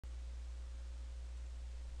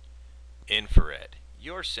Infrared,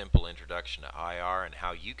 your simple introduction to IR and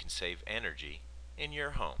how you can save energy in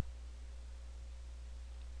your home.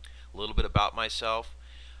 A little bit about myself.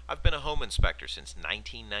 I've been a home inspector since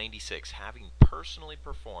 1996, having personally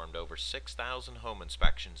performed over 6,000 home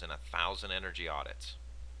inspections and 1,000 energy audits.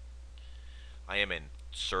 I am a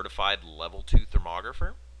certified level 2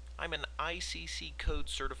 thermographer. I'm an ICC code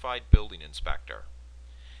certified building inspector.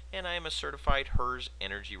 And I am a certified HERS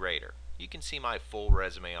energy rater. You can see my full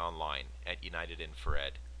resume online at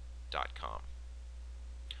unitedinfrared.com.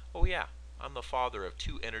 Oh yeah, I'm the father of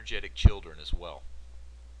 2 energetic children as well.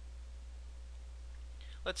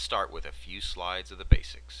 Let's start with a few slides of the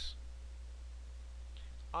basics.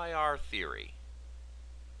 IR theory.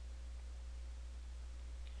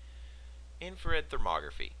 Infrared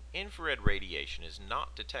thermography. Infrared radiation is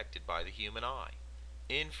not detected by the human eye.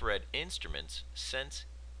 Infrared instruments sense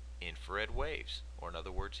infrared waves, or in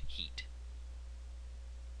other words, heat.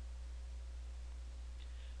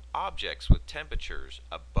 Objects with temperatures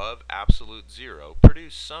above absolute zero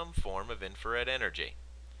produce some form of infrared energy.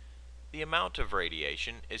 The amount of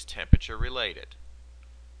radiation is temperature related.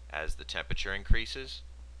 As the temperature increases,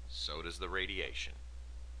 so does the radiation.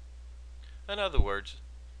 In other words,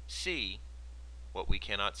 see what we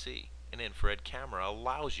cannot see. An infrared camera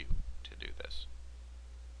allows you to do this.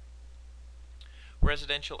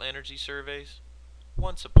 Residential energy surveys.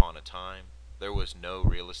 Once upon a time, there was no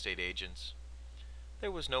real estate agents.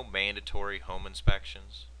 There was no mandatory home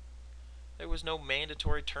inspections. There was no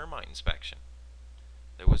mandatory termite inspection.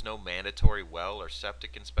 There was no mandatory well or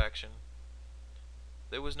septic inspection.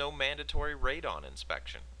 There was no mandatory radon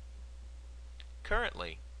inspection.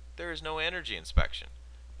 Currently, there is no energy inspection,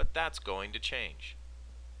 but that's going to change.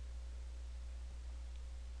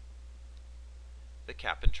 The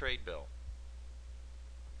Cap and Trade Bill.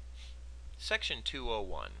 Section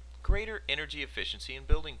 201, Greater Energy Efficiency in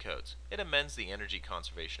Building Codes. It amends the Energy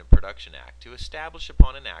Conservation and Production Act to establish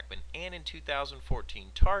upon enactment and in 2014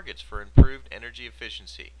 targets for improved energy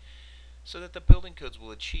efficiency so that the building codes will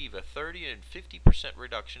achieve a 30 and 50%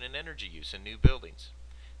 reduction in energy use in new buildings.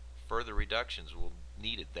 Further reductions will be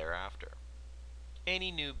needed thereafter.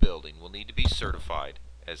 Any new building will need to be certified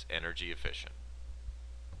as energy efficient.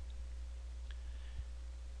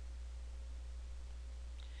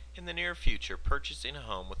 In the near future, purchasing a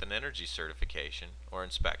home with an energy certification or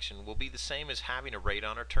inspection will be the same as having a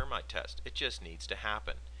radon or termite test. It just needs to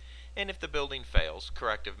happen. And if the building fails,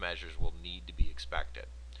 corrective measures will need to be expected.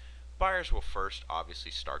 Buyers will first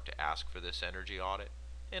obviously start to ask for this energy audit,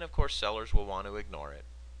 and of course sellers will want to ignore it.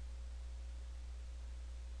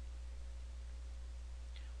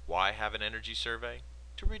 Why have an energy survey?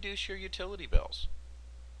 To reduce your utility bills.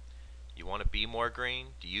 You want to be more green?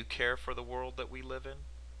 Do you care for the world that we live in?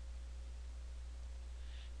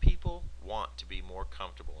 People want to be more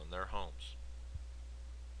comfortable in their homes.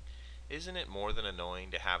 Isn't it more than annoying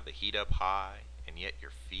to have the heat up high and yet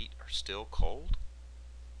your feet are still cold?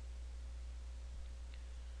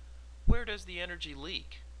 Where does the energy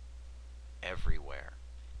leak? Everywhere.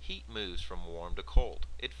 Heat moves from warm to cold.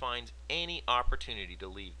 It finds any opportunity to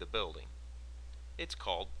leave the building. It's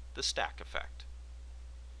called the stack effect.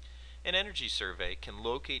 An energy survey can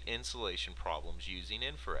locate insulation problems using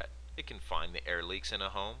infrared. It can find the air leaks in a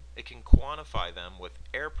home. It can quantify them with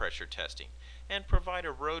air pressure testing and provide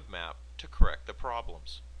a roadmap to correct the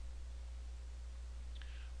problems.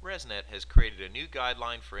 Resnet has created a new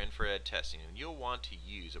guideline for infrared testing, and you'll want to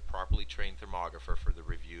use a properly trained thermographer for the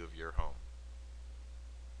review of your home.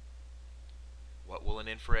 What will an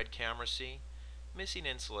infrared camera see? Missing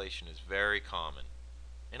insulation is very common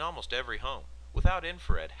in almost every home. Without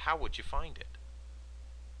infrared, how would you find it?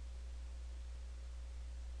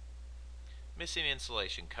 Missing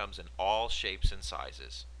insulation comes in all shapes and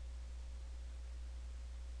sizes.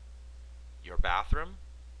 Your bathroom?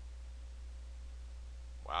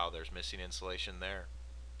 Wow, there's missing insulation there.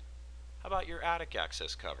 How about your attic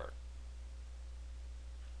access cover?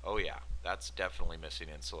 Oh yeah, that's definitely missing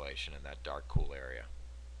insulation in that dark, cool area.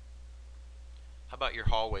 How about your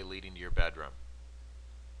hallway leading to your bedroom?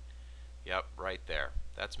 Yep, right there.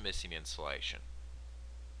 That's missing insulation.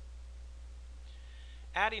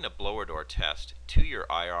 Adding a blower door test to your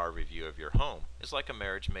IR review of your home is like a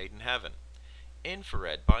marriage made in heaven.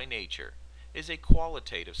 Infrared, by nature, is a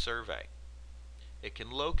qualitative survey. It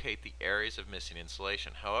can locate the areas of missing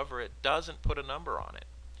insulation. However, it doesn't put a number on it.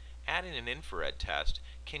 Adding an infrared test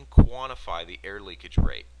can quantify the air leakage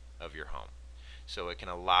rate of your home, so it can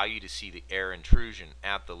allow you to see the air intrusion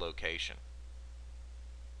at the location.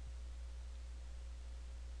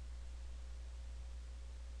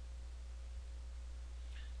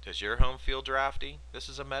 Does your home feel drafty? This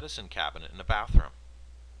is a medicine cabinet in a bathroom.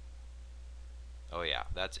 Oh yeah,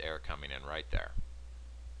 that's air coming in right there.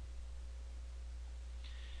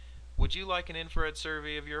 Would you like an infrared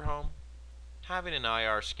survey of your home? Having an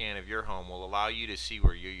IR scan of your home will allow you to see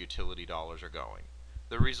where your utility dollars are going.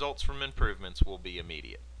 The results from improvements will be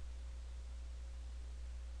immediate.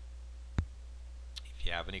 If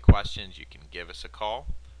you have any questions, you can give us a call.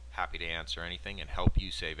 Happy to answer anything and help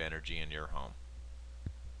you save energy in your home.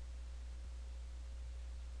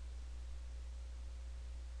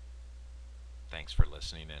 Thanks for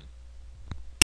listening in.